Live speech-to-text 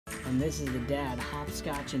and this is the dad,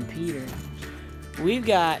 Hopscotch and Peter. We've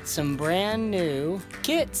got some brand new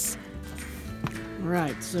kits.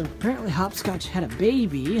 Right, so apparently Hopscotch had a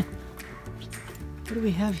baby. What do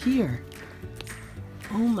we have here?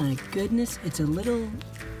 Oh my goodness, it's a little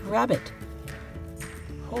rabbit.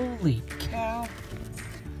 Holy cow.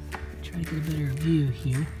 Try to get a better view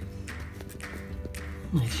here.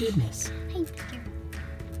 My goodness.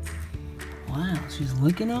 Wow, she's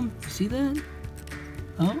licking them. You see that?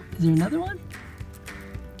 Oh, is there another one?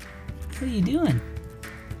 What are you doing?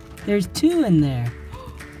 There's two in there.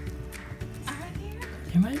 Are there?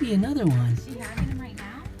 There might be another one. Is she having them right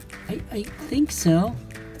now? I think so.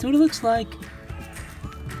 That's what it looks like.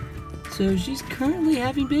 So she's currently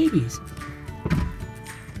having babies.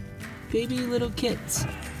 Baby little kits.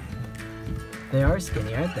 They are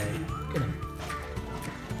skinny, aren't they? Look at them.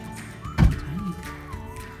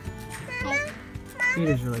 Tiny.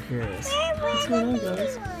 Peter's really curious. What's going on,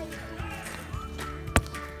 guys?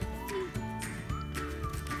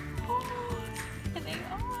 They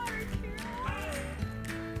are,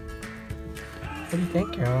 What do you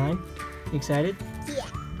think, Caroline? You excited? Yeah.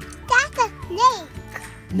 That's a snake.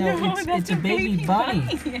 No, it's a baby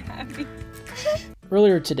bunny. Yeah.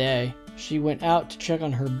 Earlier today, she went out to check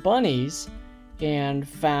on her bunnies and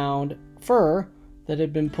found fur that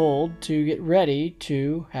had been pulled to get ready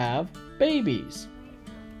to have babies.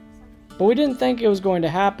 But we didn't think it was going to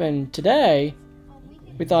happen today.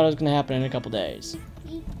 We thought it was going to happen in a couple days.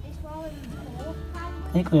 I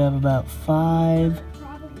think we have about 5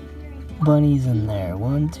 bunnies in there.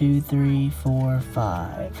 1, 2, 3, 4,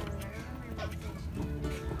 5.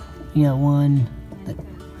 You got one that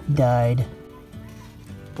died.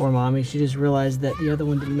 Poor mommy, she just realized that the other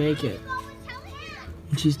one didn't make it.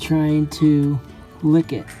 And she's trying to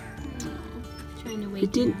lick it. Trying to wake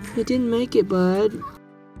It didn't make it, bud.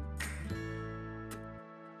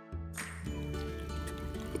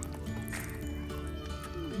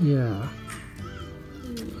 Yeah. I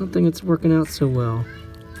don't think it's working out so well.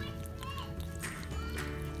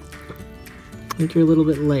 I think you're a little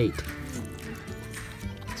bit late.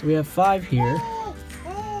 So we have 5 here.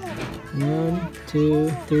 1, 2,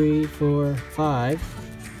 3, 4, 5.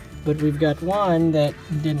 But we've got one that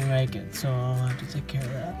didn't make it, so I'll have to take care of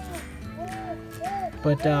that.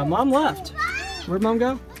 But Mom left. Where'd Mom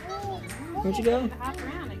go? Where'd she go? hop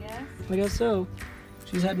around, I guess. I guess so.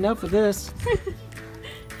 She's had enough of this.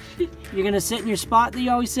 You're gonna sit in your spot that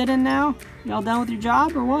you always sit in now? You all done with your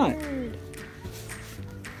job or what?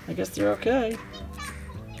 I guess they're okay.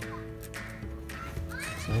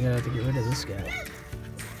 So I'm gonna have to get rid of this guy.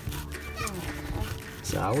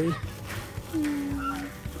 Zowie.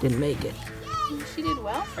 Didn't make it. She did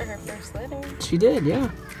well for her first litter. She did,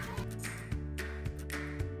 yeah.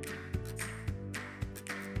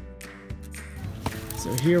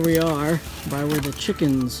 So here we are by where the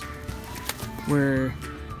chickens were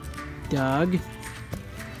dug.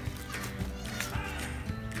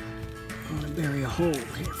 I'm gonna bury a hole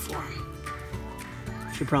here for him.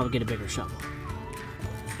 Should probably get a bigger shovel.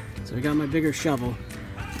 So I got my bigger shovel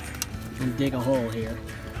and dig a hole here.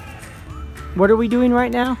 What are we doing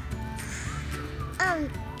right now?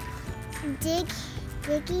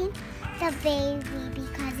 Digging the baby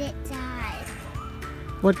because it died.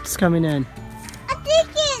 What's coming in? A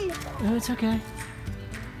chicken. Oh, it's okay.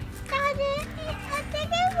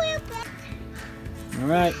 All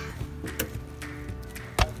right.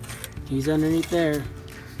 He's underneath there.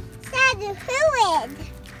 Daddy, who is?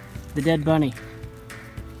 The dead bunny.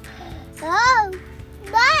 Oh,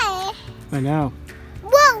 bye. I know.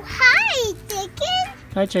 Whoa, hi, chicken.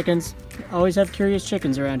 Hi, chickens. Always have curious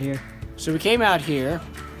chickens around here. So we came out here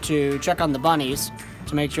to check on the bunnies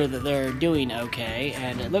to make sure that they're doing okay,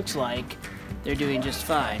 and it looks like they're doing just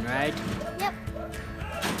fine, right? Yep.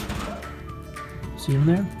 See them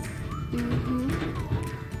there? Mm-hmm.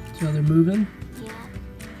 See how they're moving? Yeah.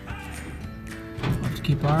 We'll have to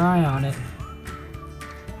keep our eye on it.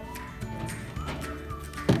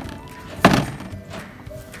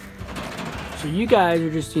 So you guys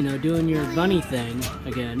are just, doing your bunny thing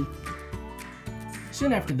again.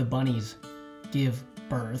 Soon after the bunnies give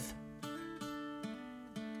birth,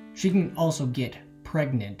 she can also get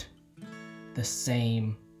pregnant the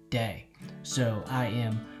same day. So I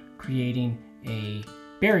am creating a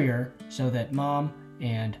barrier so that Mom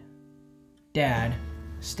and Dad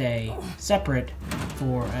stay separate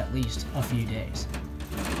for at least a few days.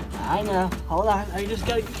 I know. Hold on. I just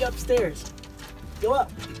gotta get you upstairs. Go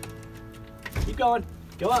up. Keep going.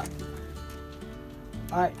 Go up.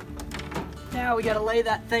 All right. Now we gotta lay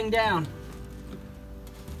that thing down.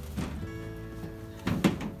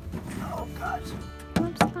 Oh gosh.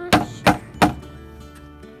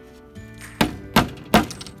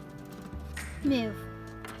 Move.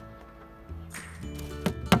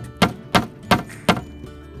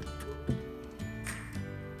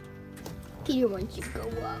 Peter wants you to go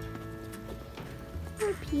up.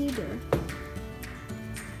 Poor Peter.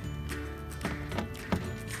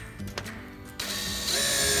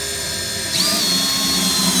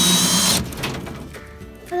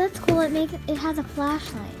 Oh, that's cool. It has a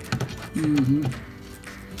flashlight. Mm-hmm.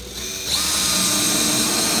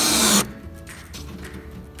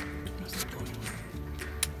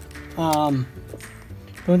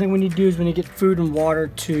 The only thing we need to do is we need to get food and water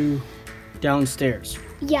to downstairs.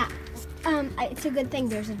 Yeah. It's a good thing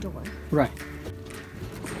there's a door. Right.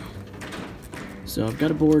 So I've got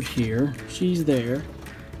a board here. She's there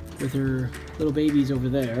with her little babies over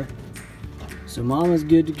there. So Mama's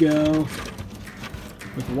good to go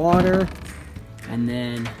with water, and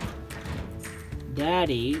then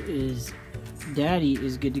Daddy is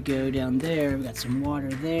good to go down there. We've got some water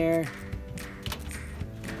there,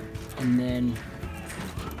 and then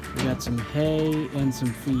we got some hay and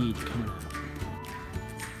some feed coming up.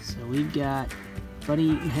 So we've got Buddy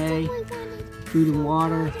eating hay, food and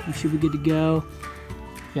water. We should be good to go.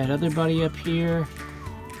 Got other Buddy up here.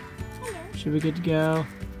 Should be good to go.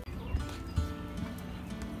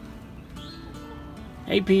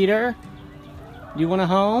 Hey Peter, do you want a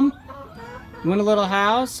home? You want a little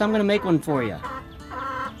house? I'm gonna make one for you.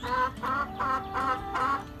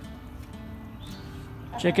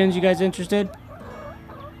 Chickens, you guys interested?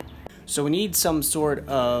 So we need some sort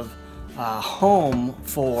of home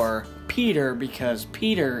for Peter because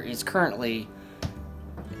Peter is currently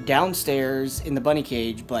downstairs in the bunny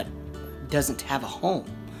cage but doesn't have a home.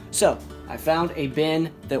 So I found a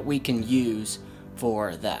bin that we can use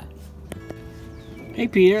for that. Hey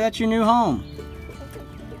Peter, that's your new home.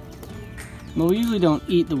 Well, we usually don't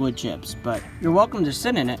eat the wood chips, but you're welcome to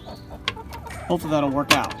sit in it. Hopefully that'll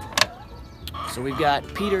work out. So we've got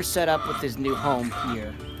Peter set up with his new home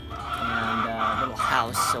here and a little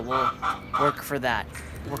house, so we'll work with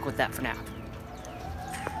that for now.